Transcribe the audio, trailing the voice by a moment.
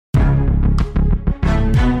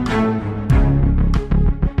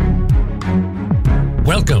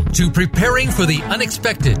to Preparing for the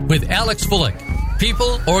Unexpected with Alex Fullick.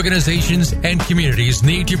 People, organizations, and communities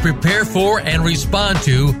need to prepare for and respond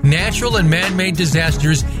to natural and man-made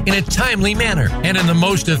disasters in a timely manner and in the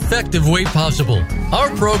most effective way possible.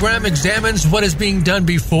 Our program examines what is being done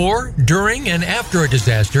before, during, and after a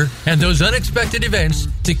disaster and those unexpected events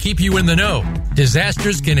to keep you in the know.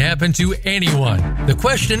 Disasters can happen to anyone. The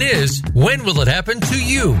question is, when will it happen to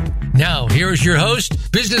you? Now, here is your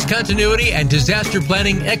host, business continuity and disaster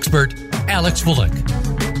planning expert, Alex Fullick.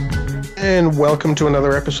 And welcome to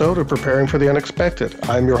another episode of Preparing for the Unexpected.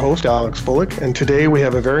 I'm your host, Alex Fullick, and today we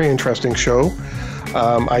have a very interesting show.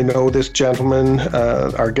 I know this gentleman,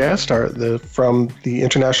 our guest, from the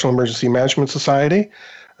International Emergency Management Society.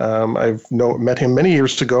 I've met him many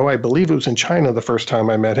years ago. I believe it was in China the first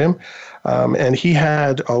time I met him. And he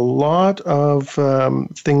had a lot of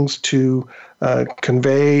things to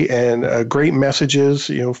convey and great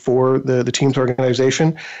messages, for the team's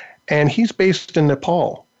organization. And he's based in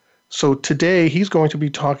Nepal. So today he's going to be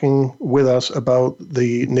talking with us about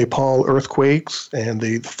the Nepal earthquakes and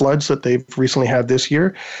the floods that they've recently had this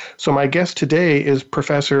year. So my guest today is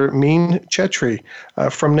Professor Meen Chetri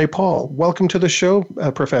from Nepal. Welcome to the show,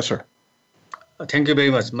 Professor. Thank you very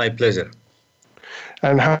much. My pleasure.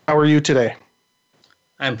 And how are you today?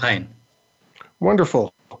 I'm fine.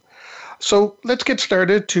 Wonderful. So let's get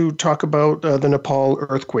started to talk about the Nepal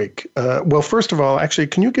earthquake. Well, first of all, actually,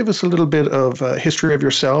 can you give us a little bit of history of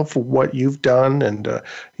yourself, what you've done, and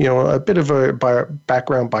a bit of a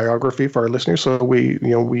background biography for our listeners, so we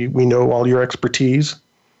know all your expertise?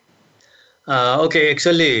 Okay,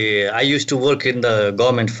 actually, I used to work in the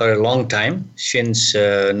government for a long time, since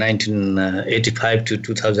 1985 to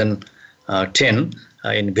 2010.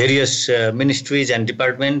 In various ministries and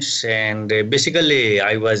departments, and basically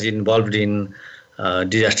I was involved in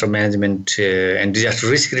disaster management and disaster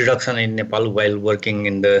risk reduction in Nepal while working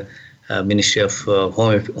in the Ministry of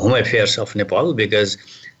Home Affairs of Nepal, because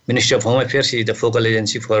Ministry of Home Affairs is the focal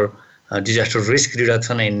agency for disaster risk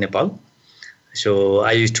reduction in Nepal. So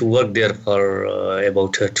I used to work there for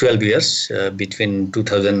about 12 years between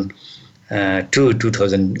 2002 to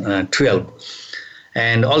 2012.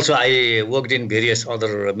 And also I worked in various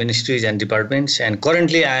other ministries and departments. And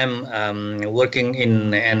currently I am working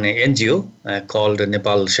in an NGO called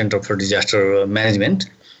Nepal Center for Disaster Management,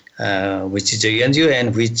 which is a NGO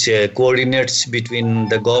and which coordinates between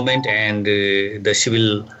the government and the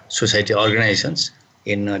civil society organizations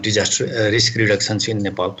in disaster risk reductions in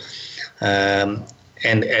Nepal. And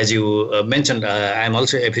as you mentioned, I am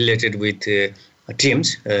also affiliated with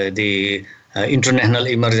TEAMS, the International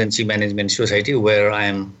Emergency Management Society, where I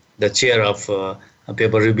am the chair of a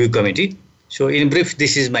paper review committee. So in brief,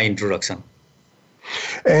 this is my introduction.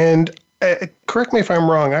 And correct me if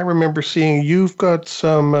I'm wrong, I remember seeing you've got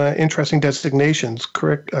some interesting designations,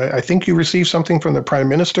 correct? I think you received something from the Prime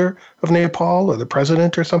Minister of Nepal or the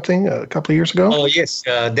President or something a couple of years ago? Oh, yes.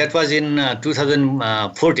 That was in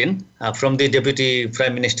 2014 from the Deputy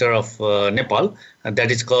Prime Minister of Nepal.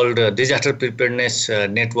 That is called Disaster Preparedness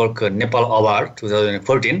Network Nepal Award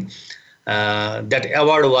 2014. That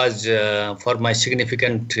award was for my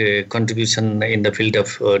significant contribution in the field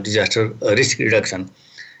of disaster risk reduction.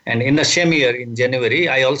 And in the same year, in January,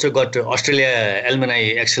 I also got Australia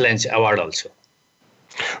Alumni Excellence Award also.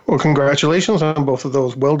 Well, congratulations on both of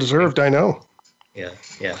those. Well-deserved, I know. Yeah.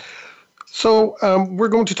 So we're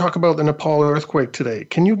going to talk about the Nepal earthquake today.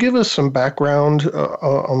 Can you give us some background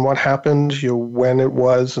on what happened, when it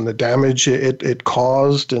was, and the damage it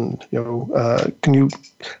caused, and can you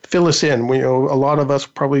fill us in? A lot of us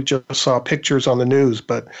probably just saw pictures on the news,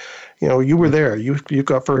 but you were there. You've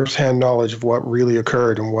got firsthand knowledge of what really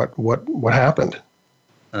occurred and what happened.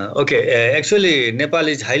 Okay. Actually, Nepal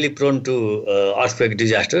is highly prone to earthquake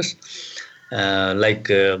disasters, like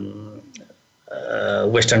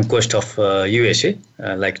western coast of USA,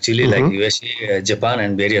 like Chile, like USA, Japan,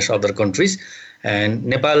 and various other countries. And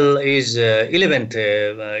Nepal is 11th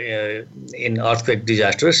in earthquake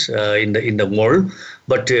disasters in the world.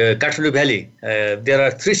 But Kathmandu Valley, there are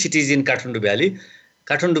 3 cities in Kathmandu Valley.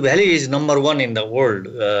 Kathmandu Valley is number 1 in the world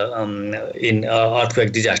in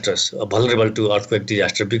earthquake disasters, vulnerable to earthquake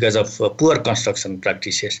disaster because of poor construction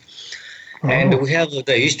practices. Oh. And we have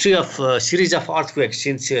the history of a series of earthquakes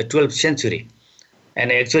since 12th century.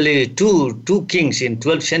 And actually, two kings in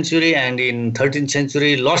 12th century and in 13th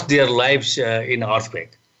century lost their lives in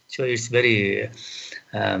earthquake. So it's very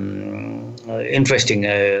interesting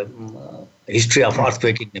history of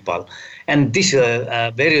earthquake in Nepal. And this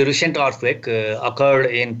very recent earthquake occurred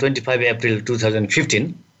in 25 April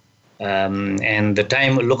 2015. And the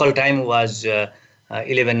local time was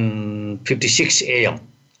 11:56 a.m.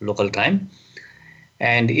 local time.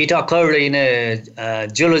 And it occurred in a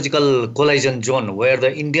geological collision zone where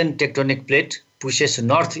the Indian tectonic plate pushes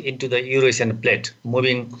north into the Eurasian plate,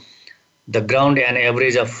 moving the ground an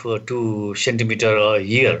average of 2 centimeter a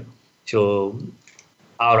year. So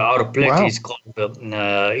our plate is called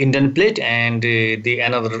Indian plate, and the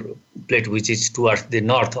another plate which is towards the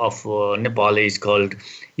north of Nepal is called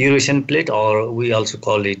Eurasian plate, or we also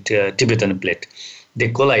call it Tibetan plate. They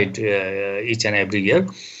collide each and every year.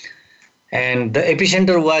 And the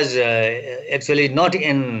epicenter was actually not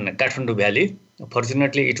in Kathmandu Valley.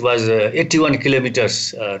 Fortunately, it was 81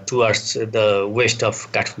 kilometers towards the west of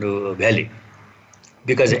Kathmandu Valley.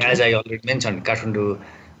 Because as I already mentioned, Kathmandu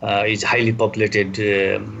is highly populated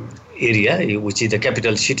area, which is the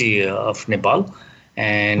capital city of Nepal.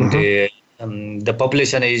 And the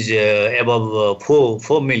population is above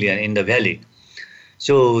 4 million in the valley.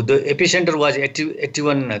 So the epicenter was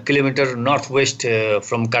 81 kilometers northwest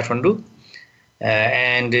from Kathmandu.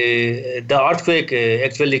 And the earthquake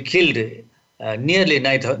actually killed nearly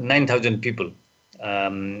 9,000 people.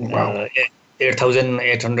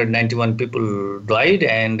 8,891 people died,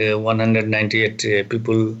 and 198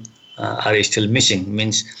 people are still missing,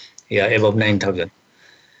 means above 9,000.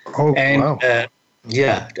 Oh, and, wow.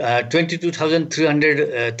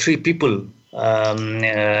 22,303 people and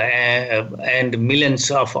millions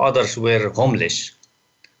of others were homeless.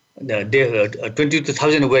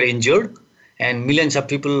 22,000 were injured, and millions of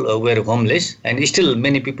people were homeless, and still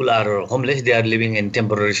many people are homeless. They are living in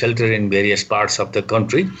temporary shelter in various parts of the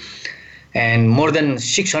country, and more than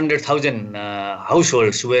 600,000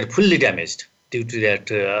 households were fully damaged due to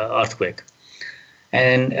that earthquake.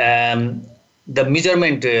 And the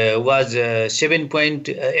measurement was 7 point,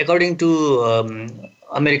 according to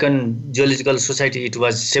American Geological Society, it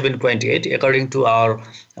was 7.8. According to our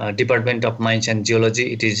Department of Mines and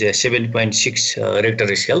Geology, it is 7.6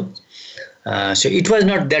 Richter scale. So it was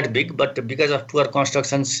not that big, but because of poor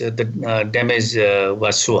constructions, the damage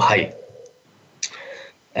was so high.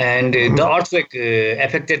 And the earthquake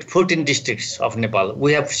affected 14 districts of Nepal.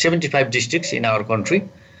 We have 75 districts in our country.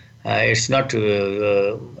 It's not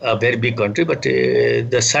a very big country, but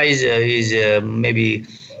the size is maybe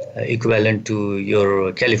equivalent to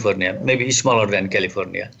your California, maybe smaller than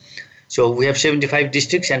California. So we have 75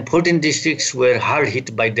 districts, and 14 districts were hard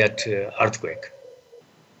hit by that earthquake.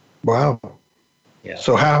 Wow. Yeah.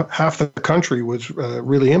 So half the country was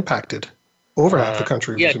really impacted. Over half the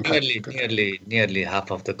country was impacted. Nearly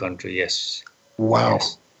half of the country, yes. Wow.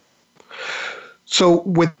 Yes. So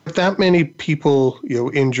with that many people,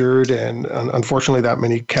 injured and unfortunately that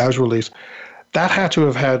many casualties, that had to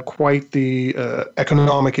have had quite the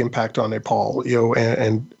economic impact on Nepal,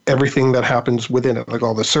 and everything that happens within it, like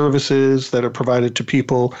all the services that are provided to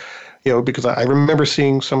people, because I remember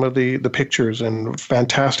seeing some of the pictures and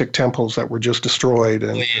fantastic temples that were just destroyed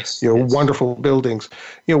and, wonderful buildings.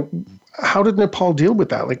 How did Nepal deal with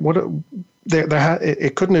that? Like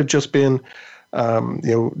it couldn't have just been,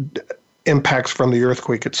 impacts from the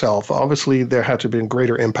earthquake itself. Obviously, there had to have been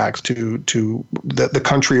greater impacts to the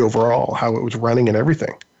country overall, how it was running and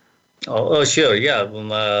everything. Oh sure, yeah.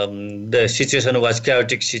 The situation was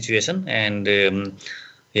chaotic situation, and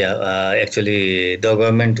actually the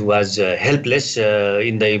government was helpless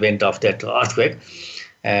in the event of that earthquake.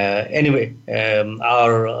 Anyway,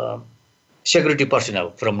 our security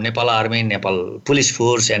personnel from Nepal Army, Nepal Police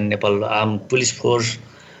Force, and Nepal Armed Police Force,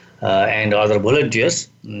 and other volunteers,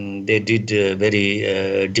 they did a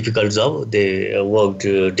very difficult job. They worked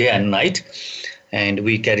day and night, and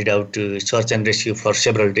we carried out search and rescue for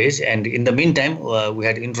several days. And in the meantime, we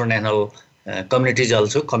had international communities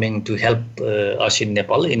also coming to help us in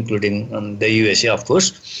Nepal, including the USA, of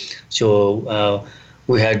course. So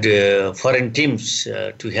we had foreign teams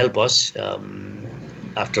to help us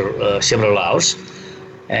after several hours.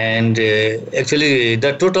 And actually,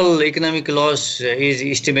 the total economic loss is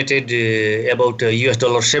estimated about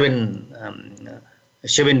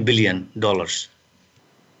 $7 billion.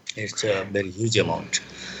 It's a very huge amount.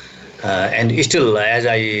 And still, as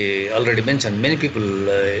I already mentioned, many people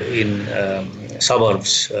in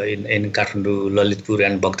suburbs in Kathmandu, Lalitpur,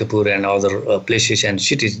 and Bhaktapur, and other places and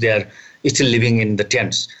cities, they are still living in the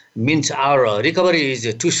tents. Means our recovery is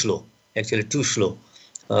too slow. Actually, too slow.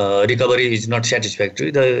 Recovery is not satisfactory.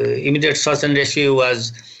 The immediate search and rescue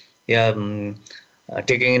was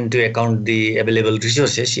taking into account the available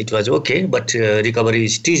resources. It was okay, but recovery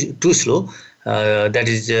is too slow. That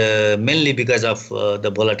is mainly because of the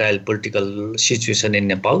volatile political situation in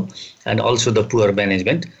Nepal and also the poor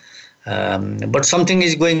management. But something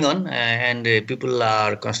is going on, and people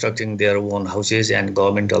are constructing their own houses, and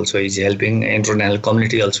government also is helping. International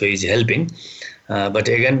community also is helping. But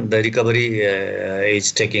again, the recovery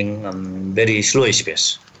is taking very slow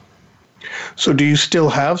space. So, do you still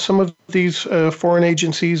have some of these foreign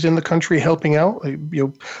agencies in the country helping out?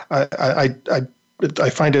 I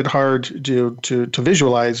find it hard to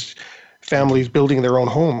visualize families building their own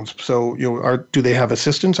homes. So, do they have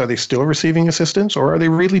assistance? Are they still receiving assistance, or are they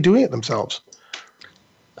really doing it themselves?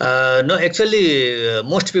 No, actually,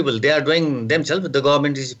 most people, they are doing themselves. The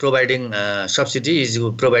government is providing subsidy, is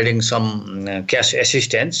providing some cash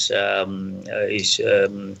assistance, is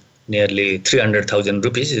nearly 300,000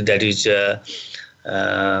 rupees. That is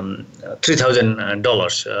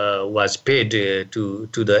 $3,000 was paid to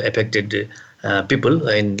the affected people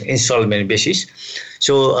in installment basis.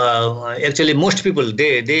 So actually, most people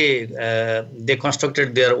they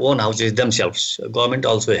constructed their own houses themselves. Government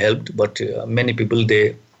also helped, but many people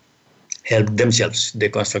they helped themselves. They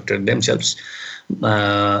constructed themselves,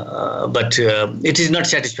 but it is not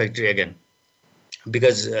satisfactory again,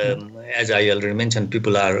 because as I already mentioned,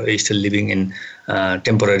 people are still living in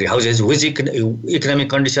temporary houses, which economic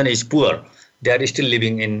condition is poor. They are still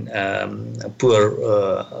living in poor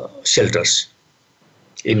shelters,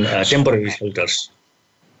 in temporary shelters.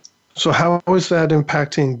 So how is that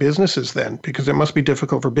impacting businesses then? Because it must be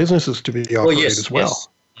difficult for businesses to be operated as well.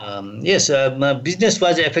 Yes. Business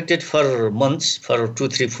was affected for months, for 2,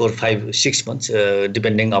 3, 4, 5, 6 months,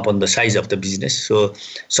 depending upon the size of the business. So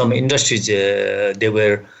some industries, they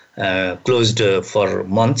were closed for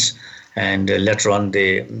months, and later on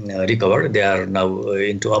they recovered. They are now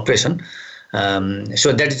into operation.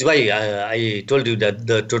 So that is why I told you that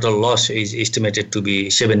the total loss is estimated to be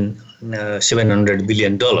 $700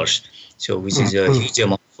 billion. So which is a huge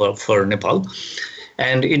amount for Nepal.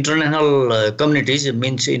 And international communities,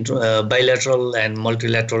 means bilateral and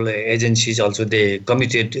multilateral agencies also, they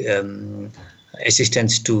committed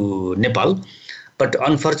assistance to Nepal. But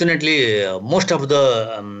unfortunately, most of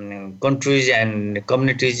the countries and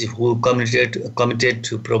communities who committed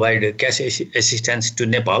to provide cash assistance to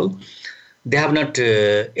Nepal, they have not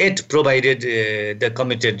yet provided the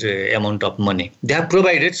committed amount of money. They have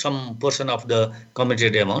provided some portion of the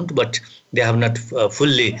committed amount, but they have not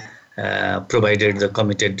fully provided the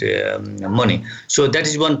committed money. So that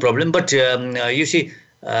is one problem. But you see,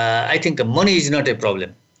 I think money is not a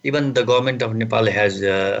problem. Even the government of Nepal has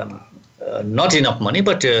not enough money,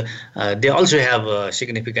 but they also have a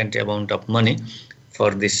significant amount of money for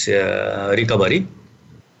this recovery.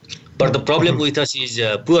 But the problem with us is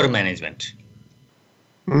poor management.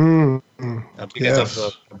 Because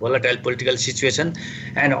of volatile political situation.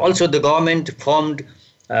 And also the government formed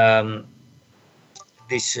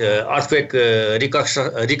this earthquake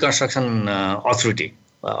reconstruction authority,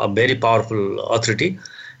 a very powerful authority,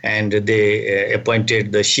 and they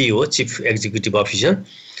appointed the CEO, Chief Executive Officer.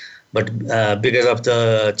 But because of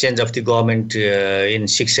the change of the government in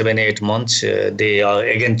 6, 7, 8 months, they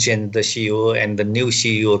again changed the CEO, and the new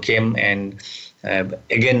CEO came, and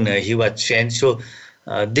again he was changed. So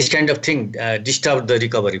this kind of thing disturbed the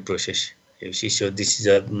recovery process. You see, so this is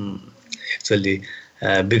actually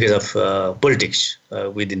because of politics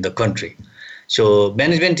within the country. So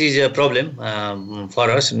management is a problem for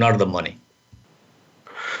us, not the money.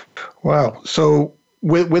 Wow. So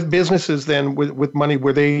with businesses then, with money,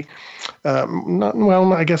 were they not,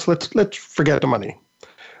 well, I guess let's forget the money.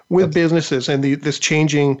 With businesses and this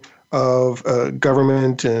changing of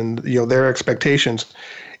government and their expectations,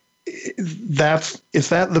 is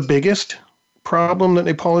that the biggest problem that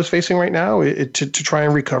Nepal is facing right now? To try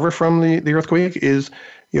and recover from the earthquake is,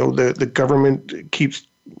 the government keeps,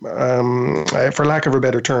 for lack of a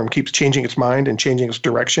better term, keeps changing its mind and changing its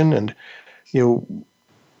direction, and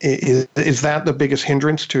is that the biggest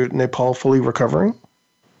hindrance to Nepal fully recovering?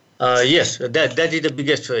 Yes, that is the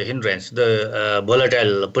biggest hindrance, the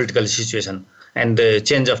volatile political situation and the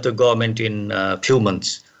change of the government in few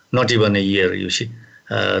months, not even a year, you see.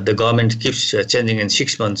 The government keeps changing in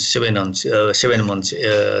 6 months, 7 months,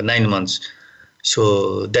 9 months.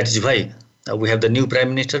 So that is why we have the new prime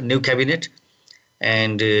minister, new cabinet,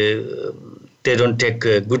 and they don't take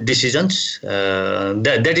good decisions.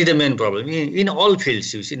 That is the main problem in all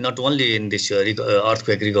fields, you see, not only in this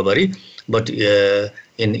earthquake recovery, but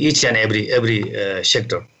in each and every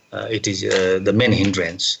sector. It is the main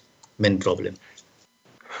hindrance, main problem.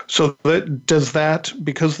 So does that,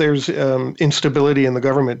 because there's instability in the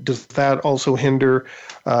government, does that also hinder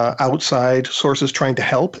outside sources trying to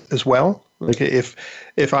help as well? Like if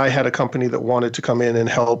I had a company that wanted to come in and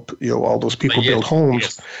help, all those people build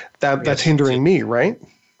homes, that's hindering me, right?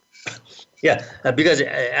 Yeah, because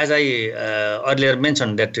as I earlier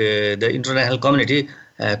mentioned, that the international community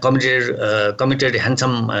committed a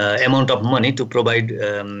handsome amount of money to provide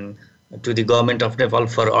to the government of Nepal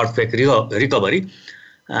for earthquake recovery,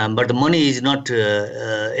 but the money is not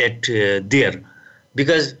yet there,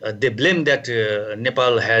 because they blame that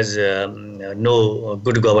Nepal has no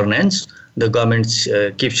good governance. The government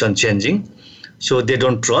keeps on changing, so they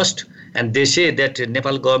don't trust, and they say that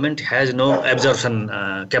Nepal government has no absorption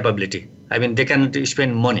capability. I mean, they cannot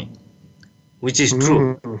spend money, which is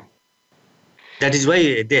true. That is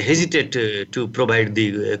why they hesitate to provide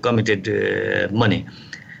the committed money.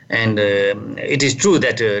 And it is true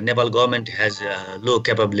that Nepal government has low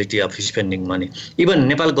capability of spending money. Even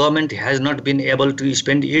Nepal government has not been able to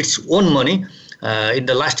spend its own money in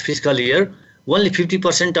the last fiscal year. Only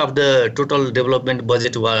 50% of the total development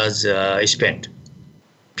budget was spent.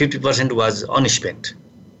 50% was unspent.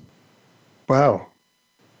 Wow.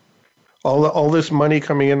 All this money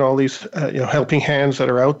coming in, all these helping hands that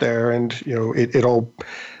are out there, and it all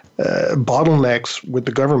bottlenecks with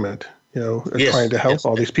the government, trying to help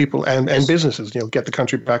all these people and businesses, get the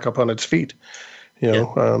country back up on its feet.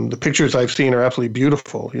 The pictures I've seen are absolutely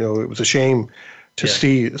beautiful. It was a shame to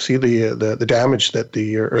see the damage that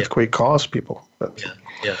the earthquake caused people. But,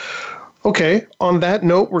 okay, on that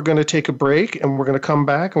note, we're going to take a break, and we're going to come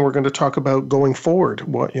back, and we're going to talk about going forward.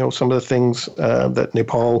 What some of the things that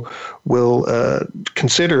Nepal will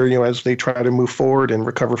consider, as they try to move forward and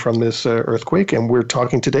recover from this earthquake. And we're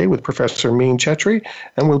talking today with Professor Meen Chetri,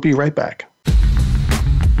 and we'll be right back.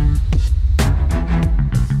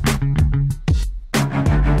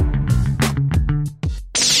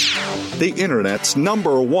 The Internet's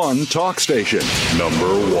 #1 talk station.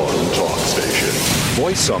 #1 talk station.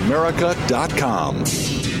 VoiceAmerica.com.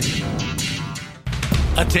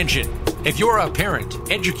 Attention. If you're a parent,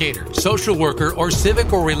 educator, social worker, or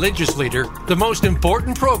civic or religious leader, the most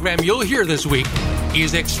important program you'll hear this week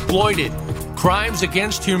is Exploited: Crimes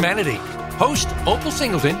Against Humanity. Host Opal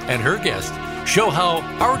Singleton and her guest show how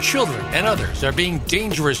our children and others are being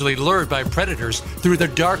dangerously lured by predators through the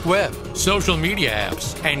dark web, social media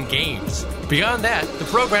apps, and games. Beyond that, the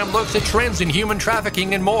program looks at trends in human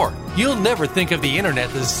trafficking and more. You'll never think of the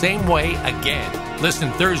Internet the same way again.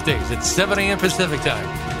 Listen Thursdays at 7 a.m. Pacific Time,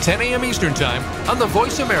 10 a.m. Eastern Time on the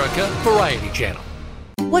Voice America Variety Channel.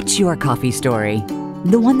 What's your coffee story?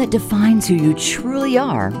 The one that defines who you truly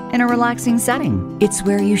are in a relaxing setting. It's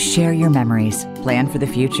where you share your memories, plan for the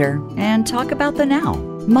future, and talk about the now.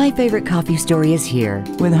 My Favorite Coffee Story is here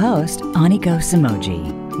with host Aniko Samoji.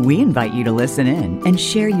 We invite you to listen in and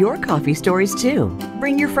share your coffee stories too.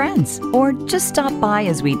 Bring your friends or just stop by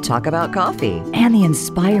as we talk about coffee and the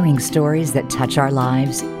inspiring stories that touch our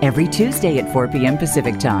lives every Tuesday at 4 p.m.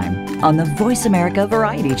 Pacific Time on the Voice America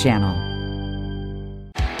Variety Channel.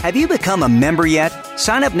 Have you become a member yet?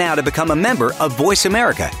 Sign up now to become a member of Voice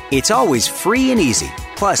America. It's always free and easy.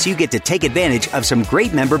 Plus, you get to take advantage of some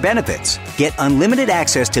great member benefits. Get unlimited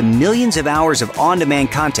access to millions of hours of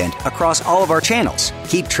on-demand content across all of our channels.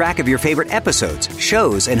 Keep track of your favorite episodes,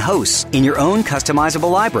 shows, and hosts in your own customizable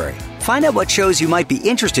library. Find out what shows you might be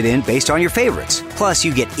interested in based on your favorites. Plus,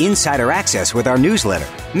 you get insider access with our newsletter.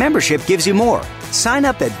 Membership gives you more. Sign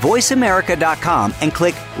up at voiceamerica.com and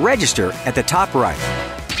click register at the top right.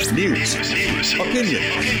 News, opinion,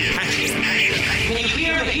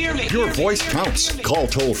 your voice counts. Call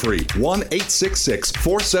toll-free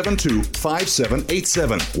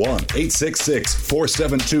 1-866-472-5787.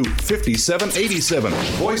 1-866-472-5787.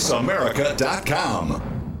 VoiceAmerica.com.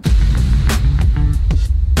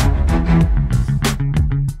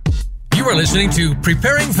 You are listening to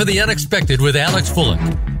Preparing for the Unexpected with Alex Fullick.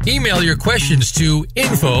 Email your questions to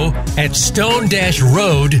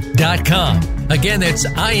info@stone-road.com. Again, that's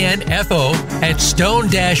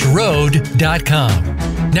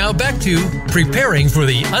info@stone-road.com. Now back to Preparing for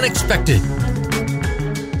the Unexpected.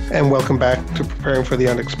 And welcome back to Preparing for the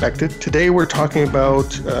Unexpected. Today we're talking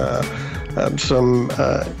about some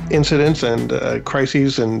incidents and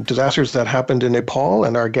crises and disasters that happened in Nepal.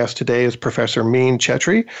 And our guest today is Professor Meen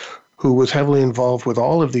Chetri, who was heavily involved with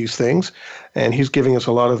all of these things. And he's giving us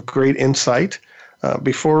a lot of great insight.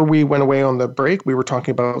 Before we went away on the break, we were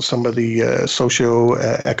talking about some of the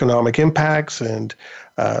socio-economic impacts and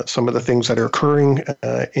some of the things that are occurring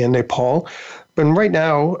in Nepal. But right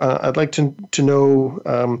now, I'd like to know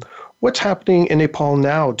what's happening in Nepal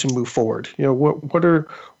now to move forward.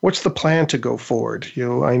 What's the plan to go forward?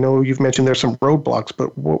 I know you've mentioned there's some roadblocks,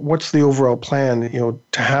 but what's the overall plan,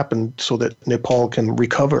 to happen so that Nepal can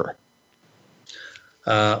recover?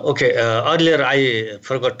 Earlier I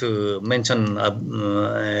forgot to mention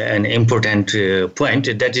an important point.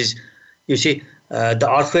 That is, you see, the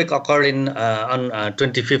earthquake occurred on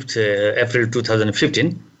 25th April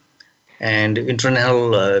 2015, and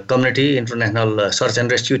international community, international search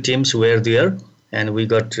and rescue teams were there, and we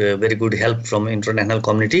got very good help from international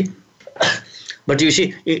community. But you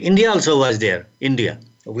see, India also was there. India,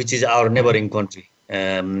 which is our neighboring country.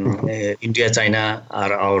 India, China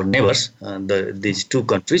are our neighbors, these two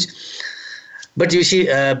countries. But you see,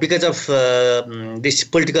 because of this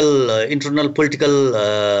internal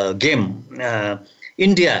political game,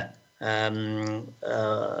 India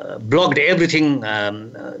blocked everything.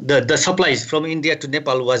 The supplies from India to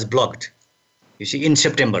Nepal was blocked. You see, in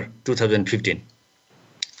September 2015,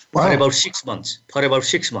 wow. For about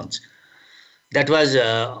 6 months. That was.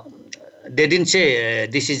 They didn't say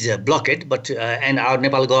this is a blockade, but and our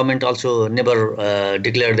Nepal government also never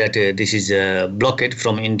declared that this is a blockade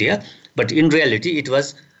from India. But in reality, it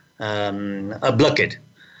was a blockade,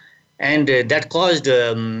 and that caused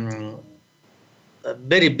a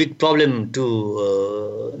very big problem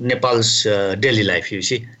to Nepal's daily life. You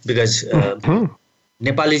see, because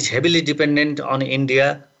Nepal is heavily dependent on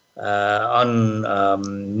India on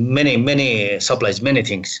many supplies, many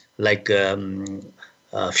things like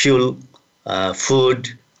fuel.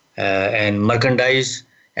 Food and merchandise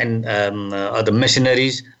and other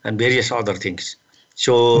machineries and various other things.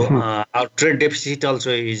 So our trade deficit also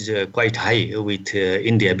is quite high with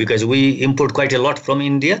India because we import quite a lot from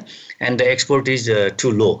India and the export is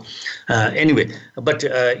too low. Anyway, but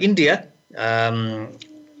India,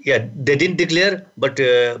 they didn't declare, but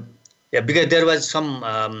because there was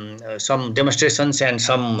some demonstrations and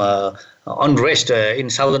some unrest in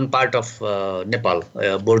southern part of Nepal,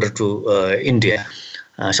 border to India.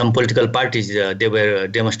 Some political parties, they were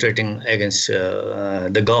demonstrating against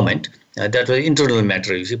the government. That was internal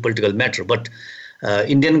matter, you see, political matter. But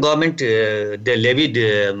Indian government, they levied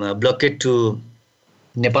blockade to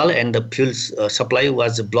Nepal and the fuel supply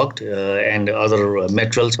was blocked and other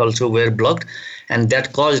materials also were blocked. And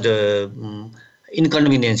that caused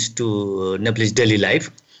inconvenience to Nepalese daily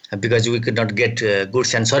life because we could not get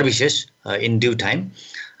goods and services in due time.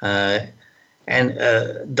 And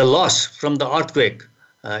the loss from the earthquake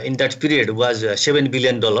in that period was $7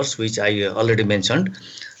 billion, which I already mentioned.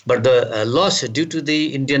 But the loss due to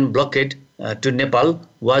the Indian blockade to Nepal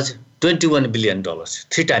was $21 billion,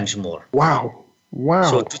 3 times more. Wow.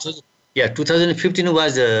 So 2015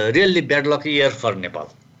 was a really bad luck year for Nepal.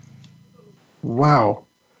 Wow.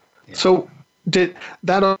 Yeah. So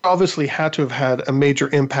that obviously had to have had a major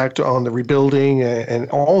impact on the rebuilding and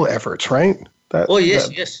all efforts, right?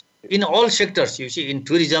 Yes. In all sectors, you see, in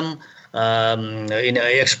tourism, in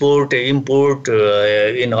export, import,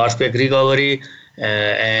 in earthquake recovery,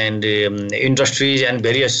 and industries and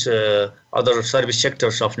various other service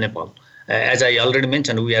sectors of Nepal. As I already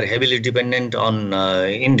mentioned, we are heavily dependent on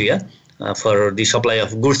India for the supply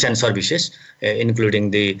of goods and services,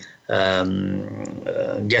 including the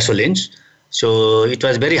gasolines. So it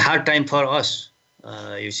was very hard time for us.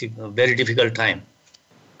 You see, a very difficult time.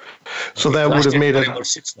 So that would have made it about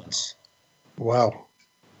 6 months. Wow.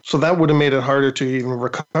 So that would have made it harder to even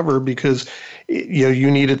recover because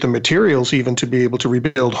you needed the materials even to be able to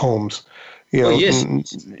rebuild homes. Yes.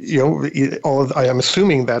 I'm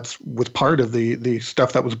assuming that was part of the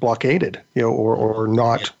stuff that was blockaded, or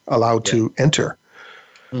not allowed to enter.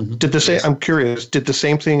 Mm-hmm. I'm curious, did the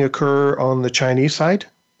same thing occur on the Chinese side?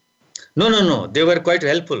 No. They were quite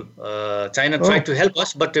helpful. China tried to help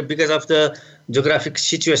us, but because of the geographic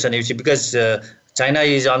situation, you see, because China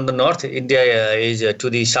is on the north, India is to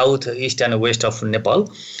the south, east and west of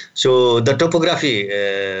Nepal. So the topography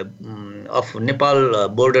of Nepal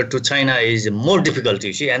border to China is more difficult,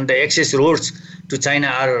 you see, and the access roads to China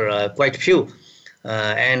are quite few.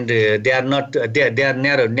 And they are not, they are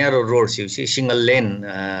narrow roads, you see, single lane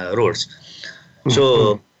roads.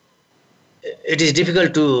 So it is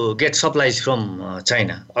difficult to get supplies from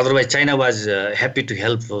China. Otherwise, China was happy to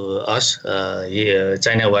help us.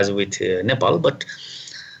 China was with Nepal, but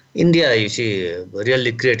India, you see,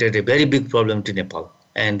 really created a very big problem to Nepal.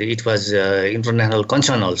 And it was international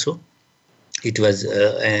concern also. It was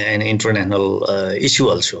an international issue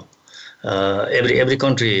also. Every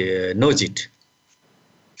country knows it.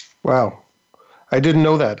 Wow. I didn't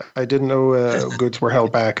know that. I didn't know goods were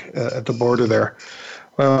held back at the border there.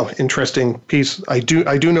 Well, interesting piece. I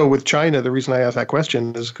do know with China, the reason I asked that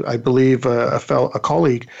question is I believe a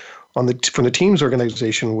colleague from the Teams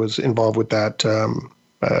organization was involved with that.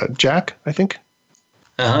 Jack, I think.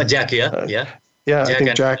 Jack, yeah. Yeah, Jack, I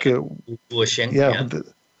think Jack.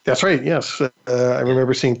 That's right. Yes, I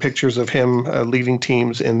remember seeing pictures of him leading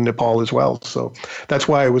teams in Nepal as well. So that's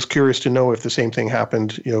why I was curious to know if the same thing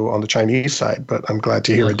happened, on the Chinese side. But I'm glad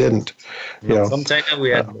to hear it didn't. From China,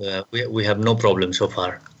 we have no problem so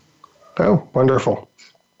far. Oh, wonderful.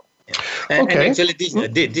 And actually,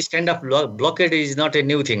 this kind of blockade is not a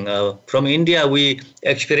new thing. From India, we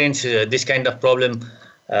experience this kind of problem.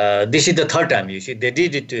 This is the third time. You see, they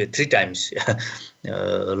did it 3 times.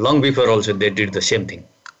 Long before also, they did the same thing.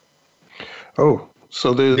 Oh,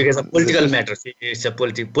 so because of political matters, it's a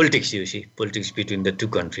politics. You see, politics between the two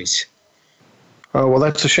countries. Oh, well,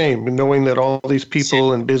 that's a shame, knowing that all these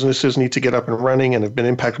people and businesses need to get up and running and have been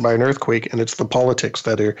impacted by an earthquake, and it's the politics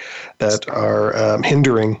that are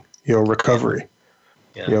hindering, recovery.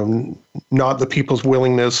 Yeah. Not the people's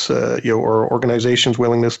willingness, or organizations'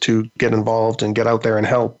 willingness to get involved and get out there and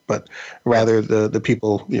help, but rather the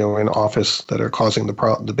people, in office that are causing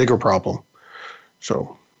the bigger problem.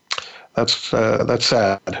 So that's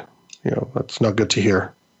sad. That's not good to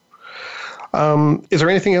hear. Is there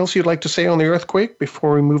anything else you'd like to say on the earthquake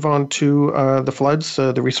before we move on to the floods,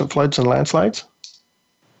 the recent floods and landslides?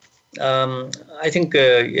 I think,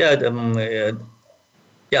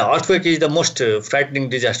 earthquake is the most frightening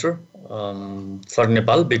disaster for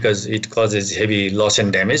Nepal because it causes heavy loss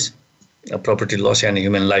and damage, property loss and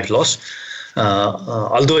human life loss.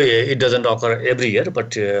 Although it doesn't occur every year,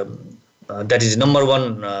 but that is number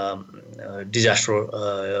one disaster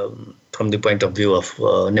from the point of view of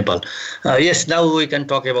Nepal. Yes, now we can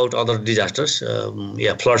talk about other disasters.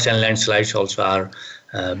 Floods and landslides also are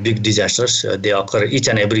big disasters. They occur each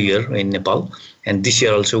and every year in Nepal. And this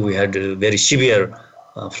year also we had very severe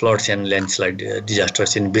floods and landslide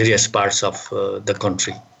disasters in various parts of the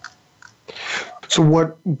country. So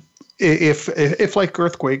what, if like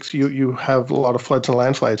earthquakes, you have a lot of floods and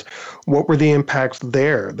landslides, what were the impacts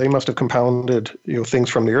there? They must have compounded, things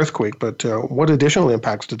from the earthquake, but what additional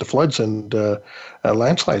impacts did the floods and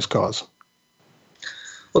landslides cause?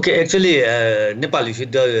 Okay, actually, Nepal,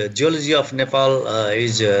 the geology of Nepal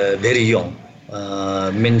is very young.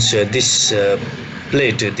 This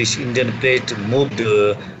this Indian plate moved,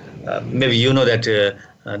 maybe you know that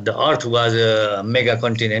the Earth was a mega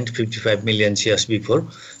continent 55 million years before.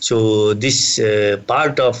 So this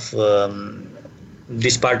part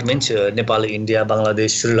means Nepal, India,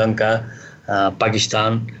 Bangladesh, Sri Lanka,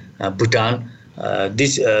 Pakistan, Bhutan.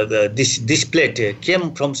 This plate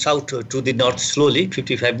came from south to the north slowly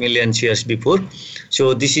 55 million years before.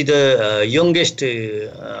 So this is the youngest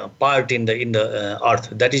part in the Earth.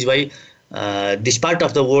 That is why this part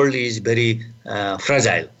of the world is very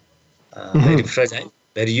fragile, very fragile,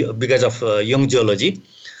 because of young geology.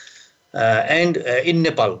 And in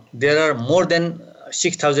Nepal, there are more than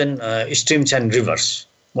 6,000 streams and rivers.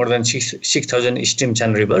 More than 6,000 streams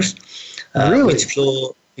and rivers, really? which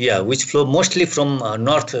flow mostly from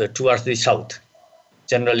north towards the south,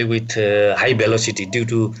 generally with high velocity due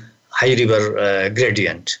to high river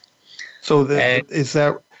gradient. So is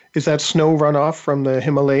that snow runoff from the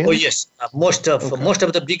Himalayas? Oh yes, most of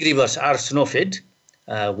the big rivers are snow-fed,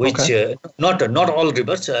 which not all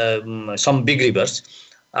rivers, some big rivers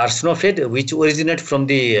are snow-fed, which originate from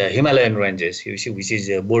the Himalayan ranges, you see, which is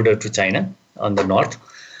a border to China on the north,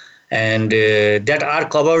 and that are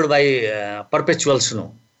covered by perpetual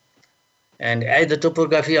snow. And as the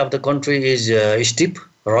topography of the country is steep,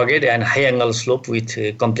 rugged, and high-angle slope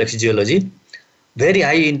with complex geology, very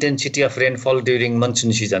high intensity of rainfall during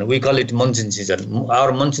monsoon season. We call it monsoon season.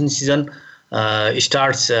 Our monsoon season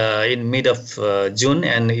starts in mid of June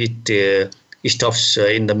and it stops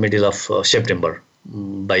in the middle of September.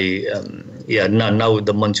 Now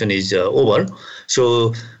the monsoon is over.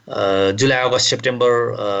 So July, August,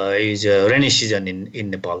 September is rainy season in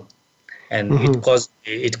Nepal. And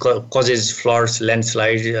it causes floods,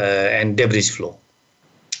 landslides, and debris flow.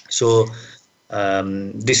 So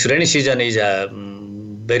this rainy season is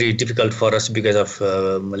very difficult for us because of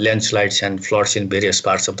landslides and floods in various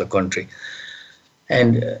parts of the country.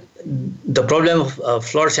 And the problem of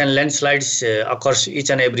floods and landslides occurs each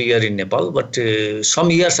and every year in Nepal, but some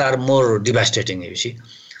years are more devastating, you see.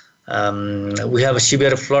 We have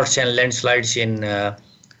severe floods and landslides in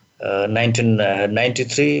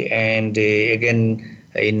 1993 and again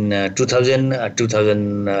in 2000,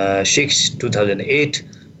 2006, 2008,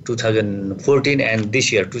 2014 and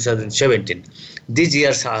this year 2017. These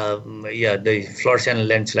years the floods and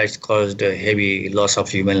landslides caused a heavy loss of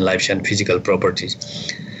human lives and physical properties.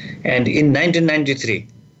 And in 1993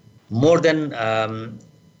 more than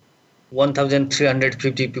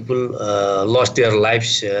 1,350 people lost their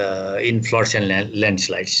lives in floods and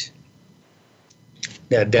landslides.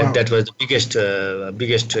 That was the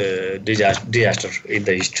biggest disaster in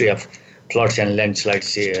the history of floods and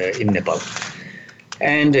landslides in Nepal.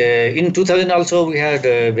 And in 2000 also we had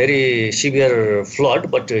a very severe flood,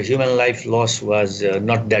 but human life loss was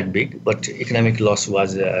not that big, but economic loss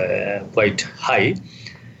was quite high.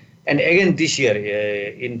 And again this year,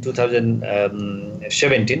 in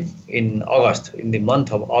 2017, in August, in the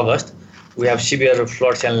month of August, we have severe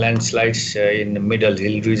floods and landslides in the Middle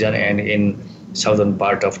Hill region and in southern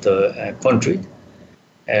part of the country.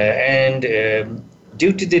 And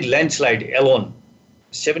due to the landslide alone,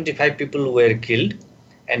 75 people were killed.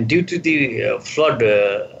 And due to the flood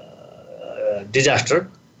disaster,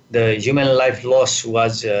 the human life loss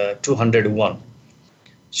was 201.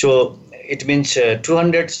 So it means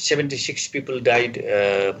 276 people died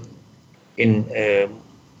in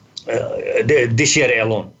this year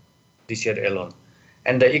alone.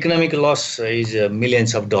 And the economic loss is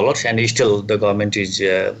millions of dollars, and still the government is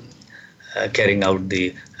carrying out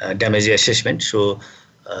the damage assessment. So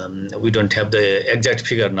we don't have the exact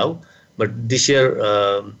figure now, but this year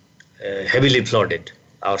heavily flooded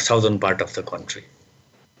our southern part of the country.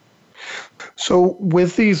 So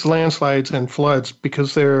with these landslides and floods,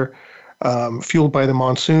 because they're fueled by the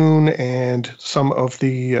monsoon and some of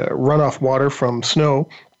the runoff water from snow,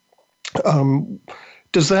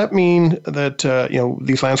 does that mean that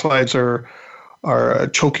these landslides are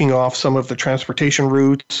choking off some of the transportation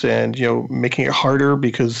routes and making it harder?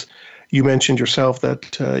 Because you mentioned yourself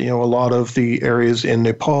that a lot of the areas in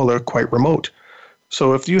Nepal are quite remote.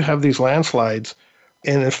 So if you have these landslides,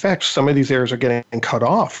 in effect, some of these areas are getting cut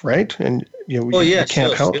off, right? And you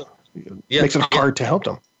can't help. It makes it hard to help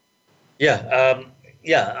them. Our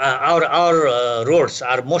roads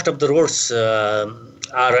are, most of the roads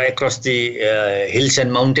are across the hills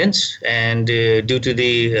and mountains, and due to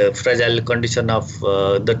the fragile condition of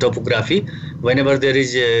the topography, whenever there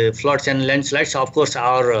is floods and landslides, of course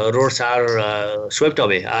our roads are swept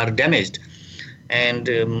away, are damaged. And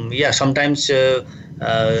sometimes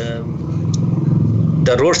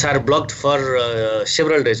the roads are blocked for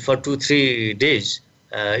several days, for 2-3 days.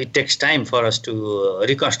 It takes time for us to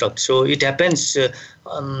reconstruct. So it happens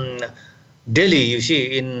daily, you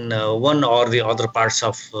see, in one or the other parts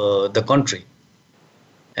of the country.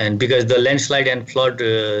 And because the landslide and flood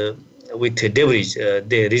with debris,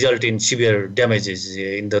 they result in severe damages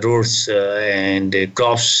in the roads and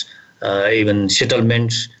crops, even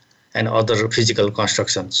settlements and other physical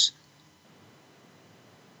constructions.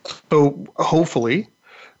 So hopefully,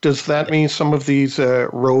 does that mean some of these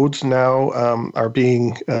roads now are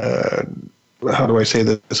being, how do I say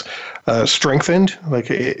this, strengthened? Like,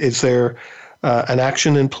 is there an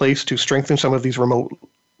action in place to strengthen some of these remote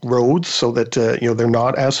roads so that they're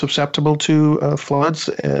not as susceptible to floods,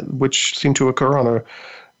 which seem to occur on a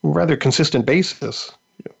rather consistent basis?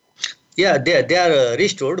 Yeah, they are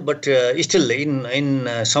restored, but still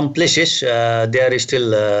in some places they are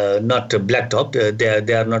still not blacktop.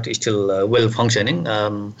 They are not still well functioning.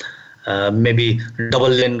 Maybe double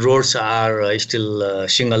lane roads are still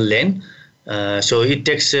single lane. So it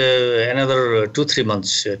takes another 2-3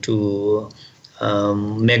 months to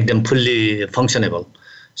make them fully functionable.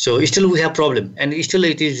 So still we have problem, and still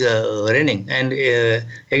it is raining. And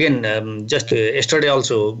again, just yesterday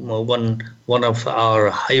also, one of our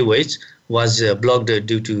highways was blocked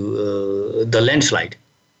due to the landslide.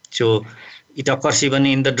 So it occurs even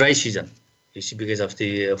in the dry season, you see, because of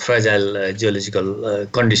the fragile geological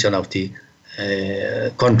condition of the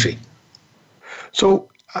country. So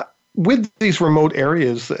with these remote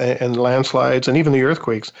areas and landslides and even the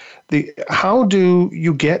earthquakes, how do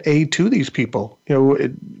you get aid to these people?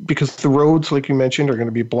 Because the roads, like you mentioned, are going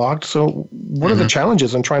to be blocked. So what are the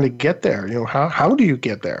challenges in trying to get there? How do you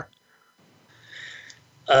get there?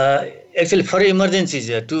 Actually, for emergencies,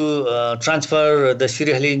 to transfer the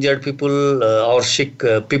seriously injured people or sick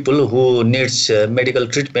people who needs medical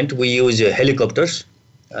treatment, we use helicopters.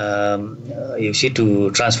 You see, to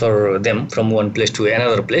transfer them from one place to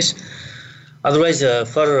another place. Otherwise,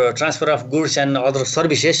 for transfer of goods and other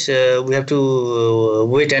services, we have to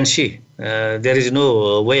wait and see. There is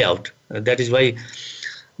no way out. That is why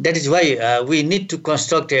we need to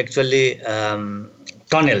construct actually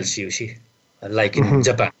tunnels, you see, like in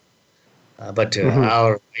Japan. But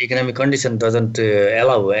our economic condition doesn't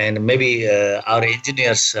allow, and maybe our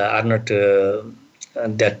engineers are not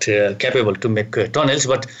that capable to make tunnels.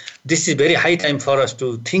 But this is very high time for us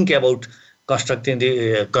to think about constructing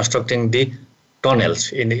the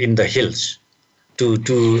tunnels in the hills to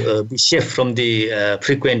be safe from the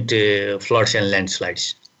frequent floods and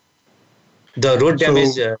landslides. The road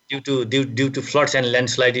damage due to floods and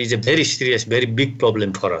landslide is a very serious, very big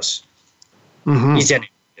problem for us.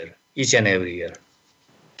 Each and every year.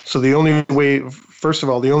 So the only way, first of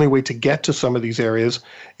all, the only way to get to some of these areas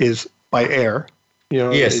is by air.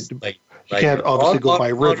 Yes, you can't obviously go by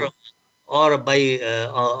river, or by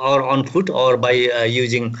or on foot, or by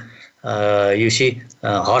using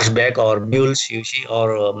horseback or mules,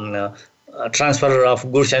 or transfer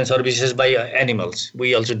of goods and services by animals.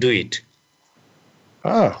 We also do it.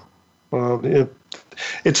 Ah, well,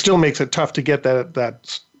 it still makes it tough to get the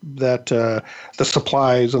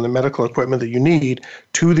supplies and the medical equipment that you need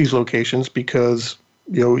to these locations, because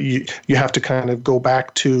you have to kind of go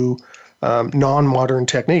back to non-modern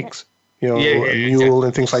techniques, a mule exactly.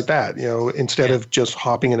 and things like that, instead of just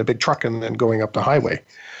hopping in a big truck and then going up the highway.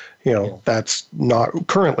 That's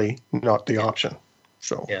currently not the option.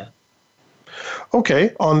 So yeah.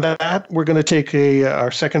 Okay, on that, we're going to take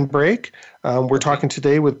our second break. We're talking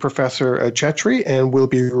today with Professor Chetri, and we'll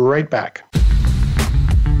be right back.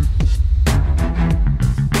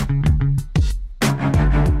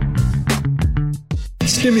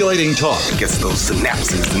 Stimulating talk gets those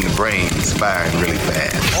synapses in the brain firing really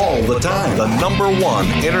fast. All the time. The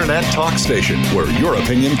 #1 internet talk station where your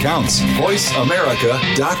opinion counts.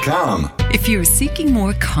 VoiceAmerica.com. If you're seeking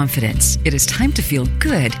more confidence, it is time to feel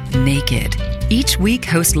good naked. Each week,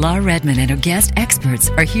 host Law Redman and her guest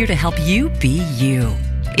experts are here to help you be you.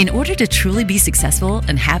 In order to truly be successful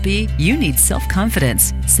and happy, you need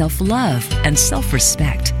self-confidence, self-love, and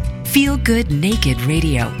self-respect. Feel Good Naked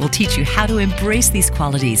Radio will teach you how to embrace these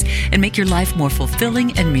qualities and make your life more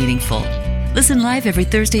fulfilling and meaningful. Listen live every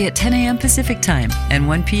Thursday at 10 a.m. Pacific Time and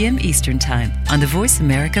 1 p.m. Eastern Time on the Voice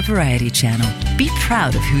America Variety Channel. Be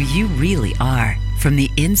proud of who you really are from the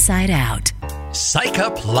inside out. Psych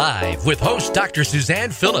Up Live with host Dr.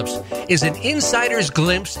 Suzanne Phillips is an insider's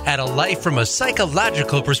glimpse at a life from a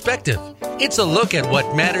psychological perspective. It's a look at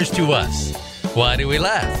what matters to us. Why do we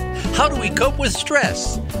laugh? How do we cope with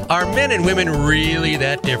stress? Are men and women really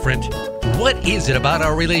that different? What is it about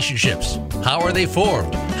our relationships? How are they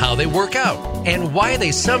formed? How they work out? And why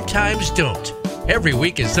they sometimes don't? Every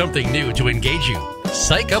week is something new to engage you.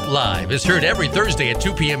 Psych Up Live is heard every Thursday at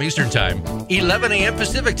 2 p.m. Eastern Time, 11 a.m.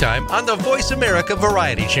 Pacific Time on the Voice America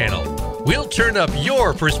Variety Channel. We'll turn up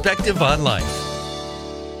your perspective on life.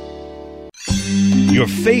 Your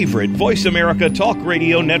favorite Voice America Talk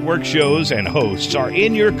Radio Network shows and hosts are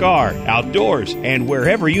in your car, outdoors, and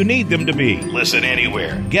wherever you need them to be. Listen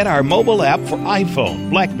anywhere. Get our mobile app for iPhone,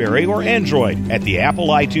 BlackBerry, or Android at the Apple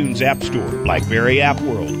iTunes App Store, BlackBerry App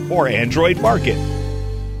World, or Android Market.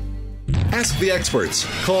 Ask the experts.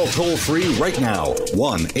 Call toll-free right now,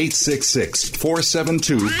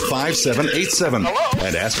 1-866-472-5787.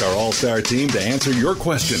 And ask our All-Star team to answer your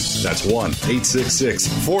question. That's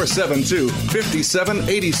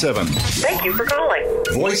 1-866-472-5787. Thank you for calling.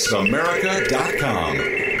 VoiceAmerica.com.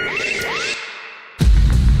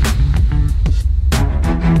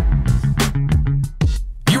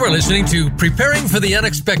 You are listening to Preparing for the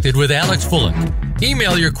Unexpected with Alex Fullick.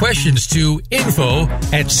 Email your questions to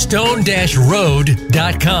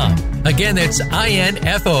info@stone-road.com. Again, that's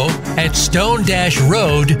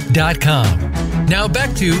info@stone-road.com. Now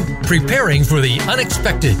back to Preparing for the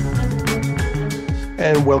Unexpected.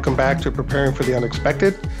 And welcome back to Preparing for the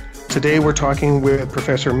Unexpected. Today we're talking with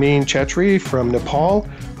Professor Meen Chetri from Nepal,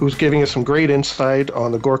 who's giving us some great insight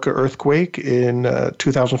on the Gorkha earthquake in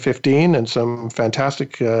 2015 and some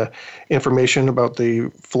fantastic information about the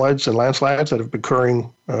floods and landslides that have been occurring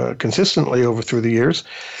consistently through the years.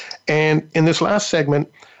 And in this last segment,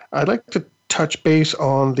 I'd like to touch base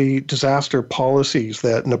on the disaster policies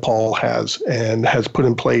that Nepal has and has put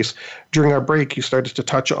in place. During our break, you started to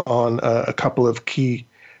touch on a couple of key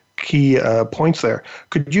points there.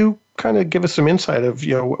 Could you kind of give us some insight of,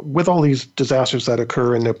 with all these disasters that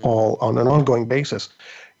occur in Nepal on an ongoing basis,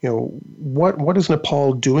 what is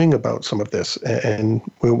Nepal doing about some of this, and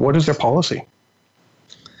what is their policy?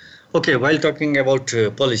 Okay, while talking about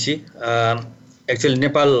policy, actually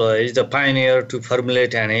Nepal is the pioneer to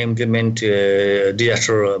formulate and implement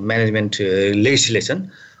disaster management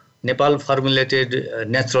legislation. Nepal formulated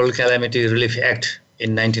Natural Calamity Relief Act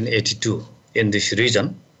in 1982 in this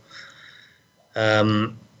region.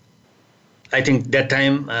 I think that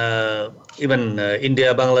time even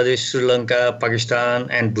India, Bangladesh, Sri Lanka, Pakistan,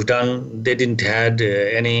 and Bhutan, they didn't had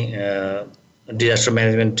any disaster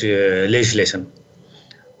management legislation.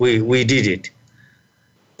 We did it,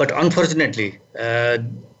 but unfortunately,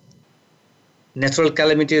 Natural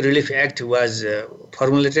Calamity Relief Act was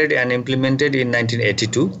formulated and implemented in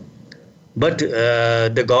 1982, but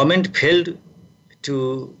the government failed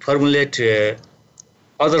to formulate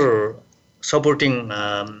other supporting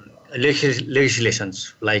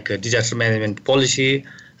legislations like disaster management policy,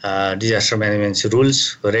 disaster management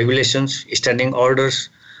rules, regulations, standing orders,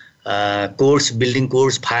 codes, building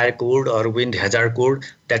codes, fire code, or wind hazard code.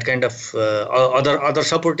 That kind of other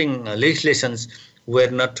supporting legislations were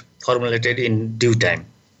not formulated in due time.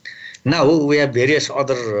 Now we have various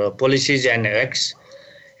other policies and acts,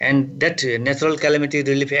 and that Natural Calamity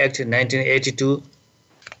Relief Act 1982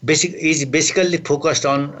 is basically focused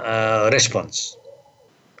on response.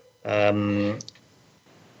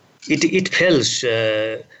 It fails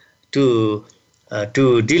to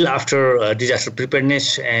deal after disaster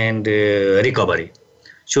preparedness and recovery.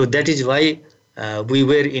 So that is why we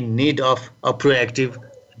were in need of a proactive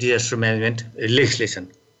disaster management legislation.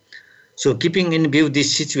 So keeping in view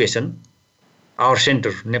this situation, our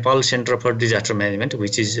center, Nepal Center for Disaster Management,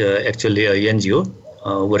 which is actually a NGO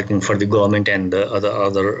working for the government and other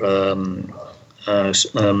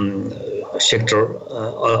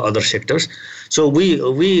other sectors. So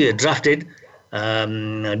we drafted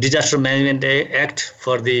Disaster Management Act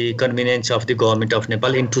for the convenience of the government of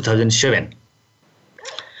Nepal in 2007.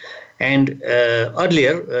 And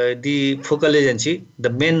earlier, the focal agency, the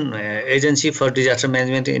main agency for disaster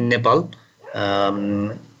management in Nepal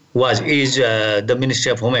is the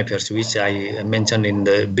Ministry of Home Affairs, which I mentioned in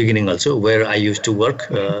the beginning also, where I used to work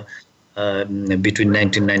between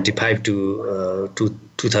 1995 to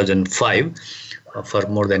 2005 for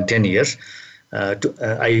more than 10 years.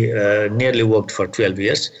 I nearly worked for 12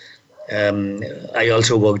 years. I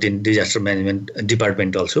also worked in disaster management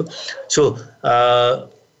department also. So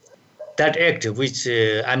that act which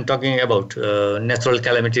I'm talking about, Natural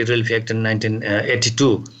Calamity Relief Act in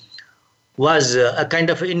 1982, was a kind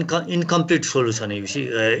of incomplete solution. You see,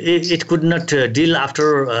 it could not deal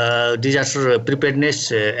after disaster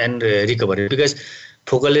preparedness and recovery, because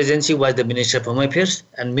focal agency was the Ministry of Home Affairs,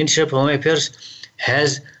 and Ministry of Home Affairs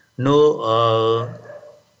has no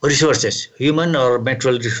resources, human or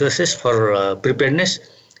material resources for preparedness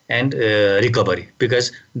and recovery,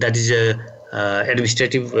 because that is a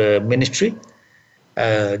administrative ministry.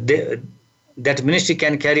 That ministry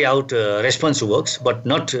can carry out response works, but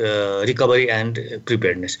not recovery and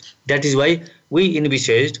preparedness. That is why we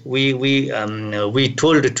envisaged, we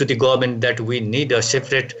told to the government that we need a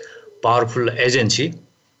separate, powerful agency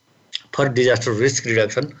for disaster risk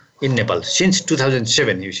reduction in Nepal since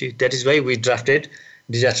 2007. You see, that is why we drafted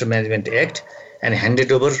Disaster Management Act and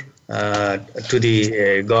handed over to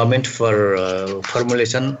the government for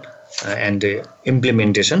formulation and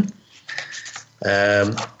implementation.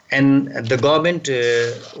 And the government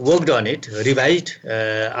worked on it, revised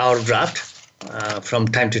our draft from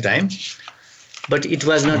time to time, but it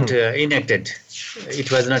was not enacted.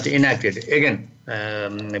 It was not enacted again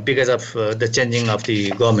because of the changing of the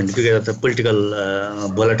government, because of the political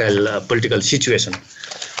volatile political situation.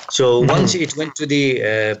 So once it went to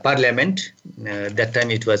the parliament, that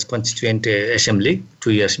time it was Constituent Assembly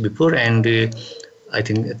 2 years before, and I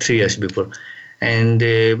think 3 years before. And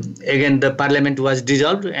again, the parliament was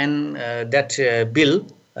dissolved, and that bill,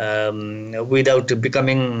 without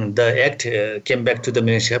becoming the act, came back to the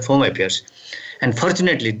Ministry of Home Affairs. And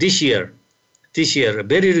fortunately, this year,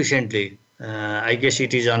 very recently, I guess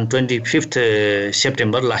it is on 25th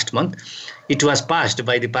September last month, it was passed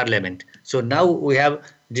by the parliament. So now we have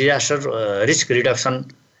Disaster Risk Reduction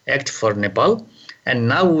Act for Nepal, and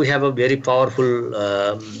now we have a very powerful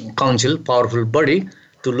council, powerful body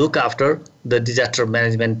to look after the disaster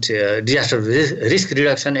management, disaster risk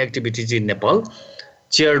reduction activities in Nepal,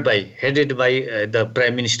 headed by the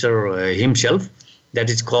Prime Minister himself. That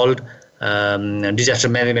is called Disaster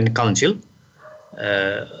Management Council.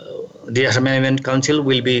 Disaster Management Council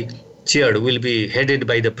will be headed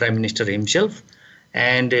by the Prime Minister himself,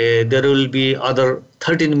 and there will be other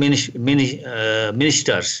 13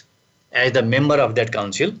 ministers as the member of that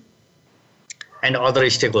council, and other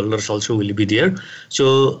stakeholders also will be there.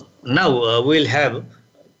 So now we'll have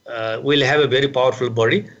a very powerful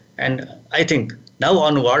body, and I think now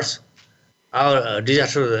onwards our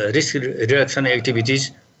disaster risk reduction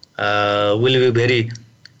activities will be very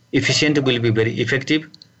efficient, will be very effective,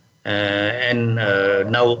 and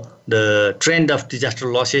now the trend of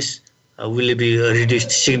disaster losses will be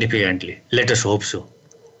reduced significantly. Let us hope so,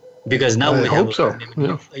 because now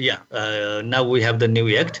now we have the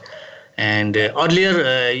new act. And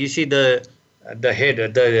earlier, you see the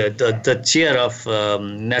head, the chair of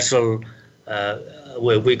national,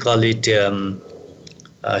 we call it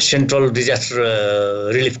Central Disaster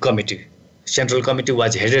Relief Committee. Central Committee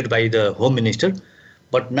was headed by the Home Minister,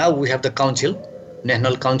 but now we have the Council,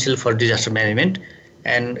 National Council for Disaster Management,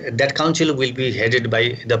 and that council will be headed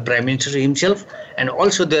by the Prime Minister himself, and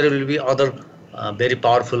also there will be other very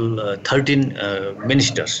powerful 13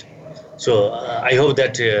 ministers. So I hope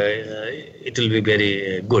that it will be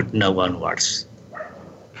very good now onwards.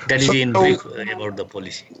 That is in brief about the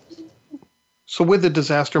policy. So with the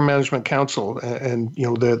Disaster Management Council and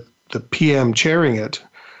the PM chairing it,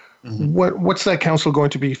 What's that council going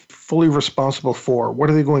to be fully responsible for? What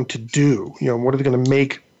are they going to do? What are they going to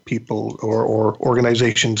make people or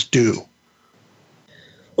organizations do?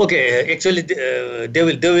 Okay, actually, they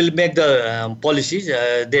will make the policies.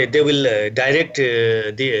 They will direct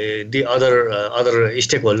the other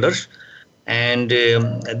stakeholders, and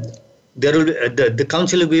there will the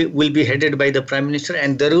council will be headed by the Prime Minister,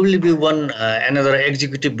 and there will be another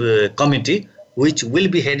executive committee which will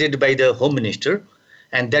be headed by the Home Minister,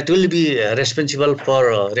 and that will be responsible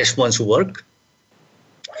for response work.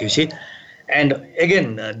 You see, and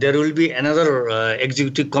again there will be another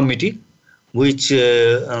executive committee which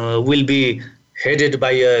will be headed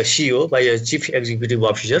by a CEO, by a chief executive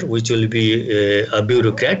officer, which will be a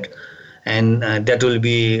bureaucrat, and that will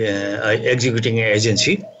be an executing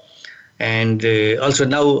agency. And also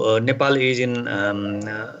now Nepal is in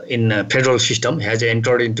federal system, has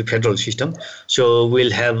entered into federal system. So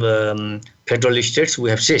we'll have federal states. We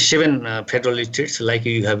have 7 federal states, like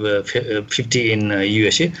you have 50 in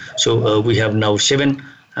USA. So we have now 7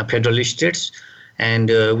 federal states. And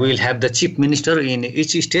we'll have the chief minister in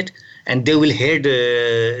each state, and they will head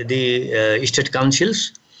the state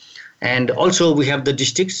councils. And also we have the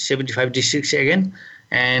districts, 75 districts again,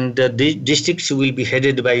 and the districts will be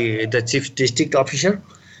headed by the chief district officer.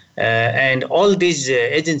 And all these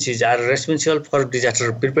agencies are responsible for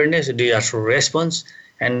disaster preparedness, disaster response,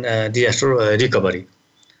 and disaster recovery.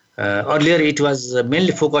 Earlier it was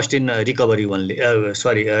mainly focused in recovery only,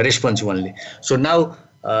 response only. So now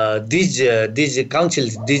these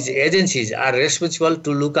councils, these agencies are responsible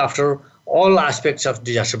to look after all aspects of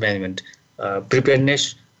disaster management,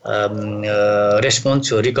 preparedness,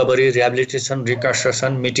 response, recovery, rehabilitation,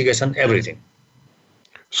 reconstruction, mitigation, everything.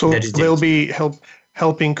 So they'll be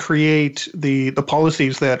helping create the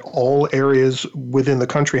policies that all areas within the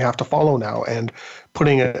country have to follow now, and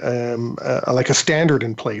putting like a standard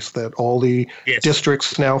in place that all the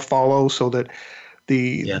districts now follow, so that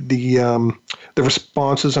the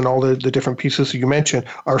responses and all the different pieces you mentioned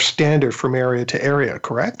are standard from area to area,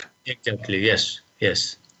 correct? Exactly. Yes.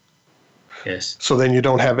 So then you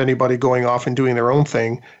don't have anybody going off and doing their own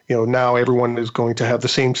thing. Now everyone is going to have the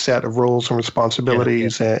same set of roles and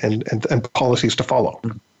responsibilities and policies to follow.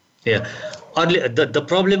 Yeah. The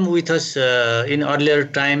problem with us in earlier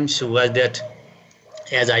times was that,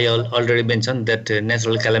 as I already mentioned, that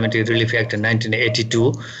Natural Calamity Relief Act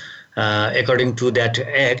 1982, according to that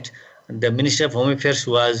act, the Ministry of Home Affairs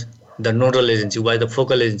was the nodal agency, was the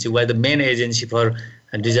focal agency, was the main agency for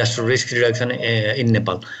disaster risk reduction in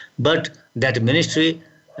Nepal. But that ministry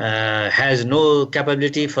has no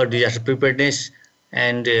capability for disaster preparedness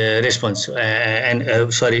and response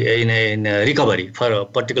in recovery,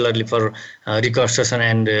 particularly for reconstruction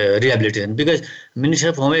and rehabilitation, because Ministry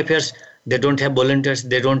of Home Affairs, they don't have volunteers,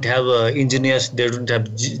 they don't have engineers, they don't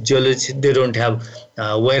have geologists, they don't have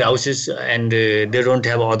warehouses, and they don't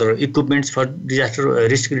have other equipments for disaster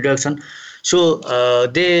risk reduction. So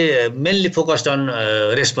they mainly focused on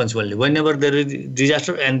response only whenever there is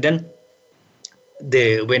disaster, and then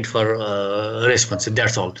they went for response.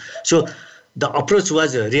 That's all. So the approach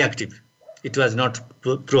was reactive. It was not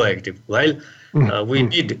proactive. While we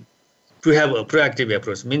need to have a proactive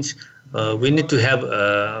approach, means we need to have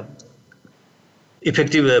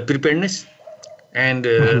effective preparedness and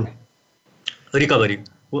recovery,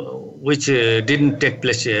 which didn't take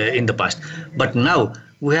place in the past. But now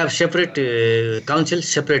we have separate councils,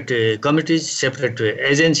 separate committees, separate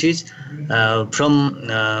agencies from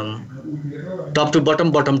top to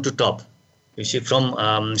bottom, bottom to top. You see,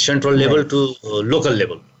 from central level to local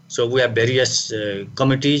level. So we have various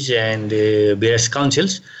committees and various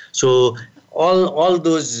councils. So all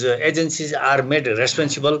those agencies are made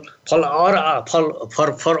responsible for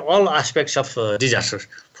all aspects of disasters,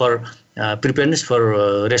 for preparedness,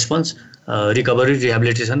 for response, recovery,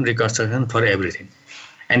 rehabilitation, reconstruction, for everything.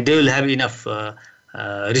 And they will have enough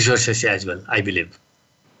resources as well, I believe.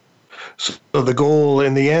 So the goal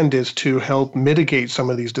in the end is to help mitigate some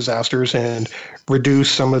of these disasters and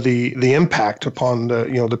reduce some of the impact upon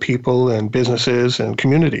the people and businesses and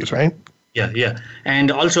communities, right? Yeah.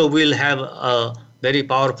 And also we'll have a very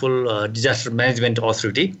powerful disaster management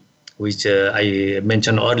authority, which I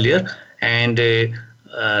mentioned earlier, and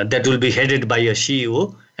that will be headed by a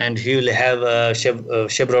CEO, and he will have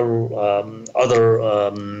several other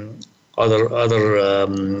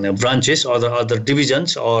branches, other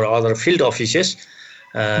divisions, or other field offices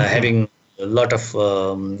having a lot of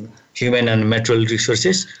human and material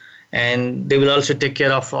resources, and they will also take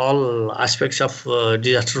care of all aspects of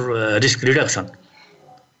disaster risk reduction.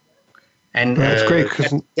 And that's great.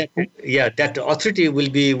 That authority will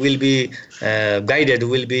be guided,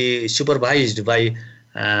 will be supervised by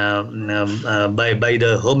by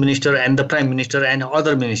the Home Minister and the Prime Minister and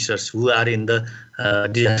other ministers who are in the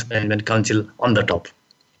Disaster Management Council on the top.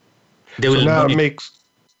 They will now it makes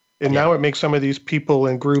some of these people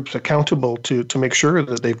and groups accountable to make sure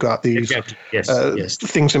that they've got these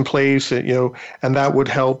things in place, and that would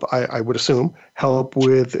help, I would assume, help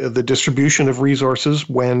with the distribution of resources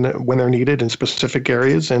when they're needed in specific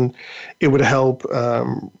areas, and it would help,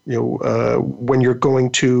 when you're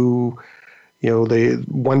going to, the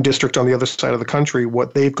one district on the other side of the country,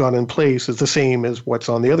 what they've got in place is the same as what's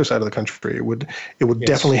on the other side of the country. It would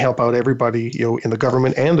definitely help out everybody, in the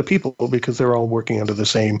government and the people, because they're all working under the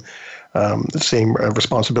same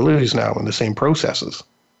responsibilities now and the same processes.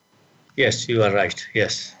 Yes, you are right.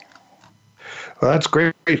 Yes. Well, that's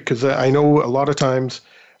great, because I know a lot of times,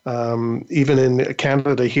 even in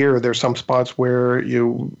Canada here, there's some spots where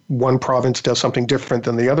one province does something different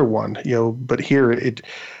than the other one, but here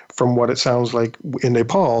from what it sounds like in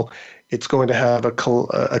Nepal, it's going to have a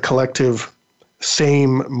collective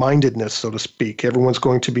same-mindedness, so to speak. Everyone's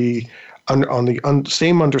going to be on the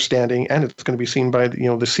same understanding, and it's going to be seen by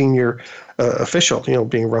the senior official,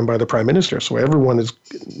 being run by the Prime Minister. So everyone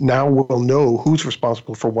will know who's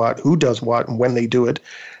responsible for what, who does what, and when they do it,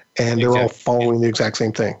 and they're all following the exact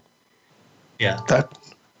same thing. Yeah,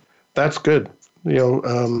 that's good.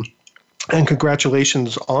 And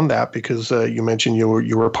congratulations on that, because you mentioned you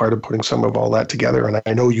were a part of putting some of all that together, and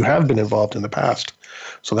I know you have been involved in the past,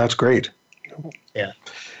 so that's great. Yeah.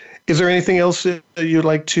 Is there anything else that you'd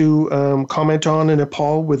like to comment on in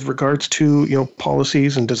Nepal with regards to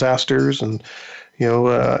policies and disasters? And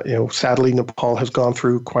sadly, Nepal has gone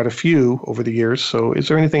through quite a few over the years. So, is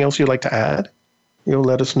there anything else you'd like to add?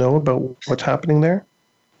 Let us know about what's happening there.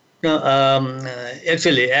 No,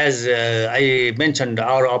 actually, as I mentioned,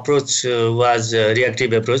 our approach was a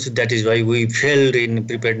reactive approach. That is why we failed in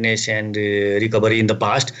preparedness and recovery in the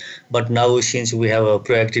past. But now, since we have a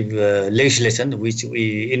proactive legislation, which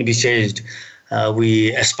we envisaged,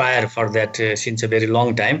 we aspire for that since a very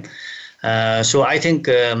long time. So I think,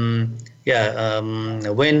 when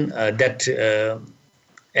that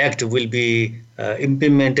act will be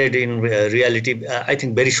implemented in reality, I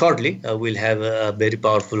think very shortly we'll have a very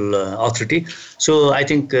powerful authority. So I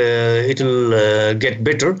think it will get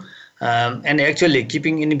better. And actually,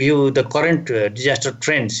 keeping in view the current disaster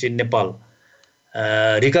trends in Nepal,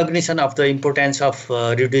 recognition of the importance of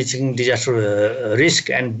reducing disaster risk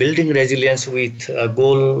and building resilience with a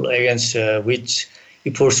goal against which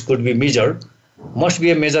efforts could be measured must be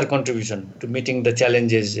a major contribution to meeting the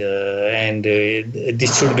challenges, and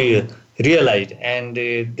this should be realized. And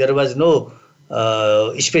there was no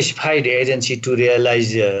specified agency to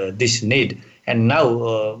realize this need. And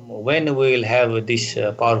now, when we will have this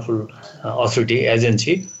powerful authority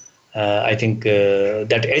agency, I think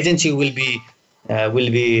that agency will be able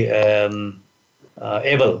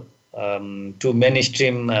to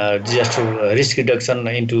mainstream disaster risk reduction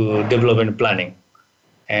into development planning.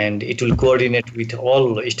 And it will coordinate with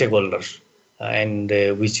all stakeholders, and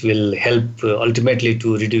which will help ultimately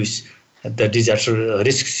to reduce the disaster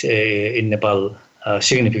risks in Nepal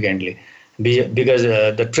significantly. Because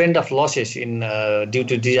the trend of losses due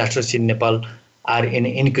to disasters in Nepal are in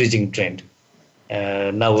increasing trend.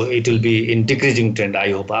 Now it will be in decreasing trend,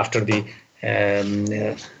 I hope, after the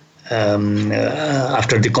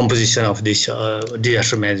composition of this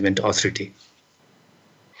disaster management authority.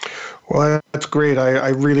 Well, that's great. I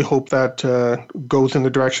really hope that goes in the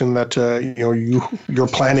direction that you're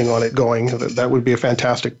planning on it going. That would be a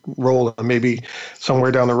fantastic role, and maybe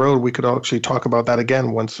somewhere down the road we could actually talk about that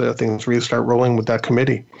again once things really start rolling with that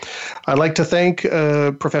committee. I'd like to thank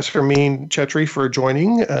Professor Meen Chetri for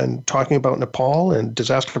joining and talking about Nepal and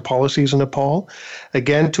disaster policies in Nepal.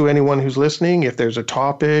 Again, to anyone who's listening, if there's a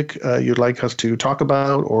topic you'd like us to talk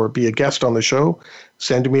about or be a guest on the show,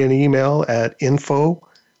 send me an email at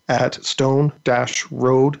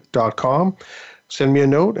info@stone-road.com. Send me a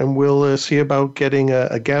note and we'll see about getting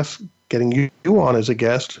a guest, getting you on as a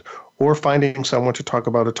guest, or finding someone to talk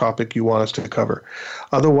about a topic you want us to cover.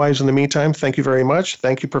 Otherwise, in the meantime, thank you very much.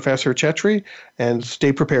 Thank you, Professor Chetri, and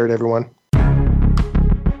stay prepared, everyone.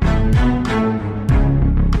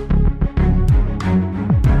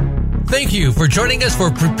 Thank you for joining us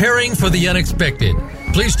for Preparing for the Unexpected.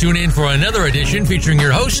 Please tune in for another edition featuring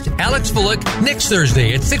your host, Alex Fullick, next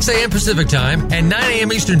Thursday at 6 a.m. Pacific Time and 9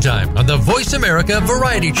 a.m. Eastern Time on the Voice America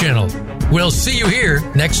Variety Channel. We'll see you here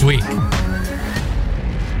next week.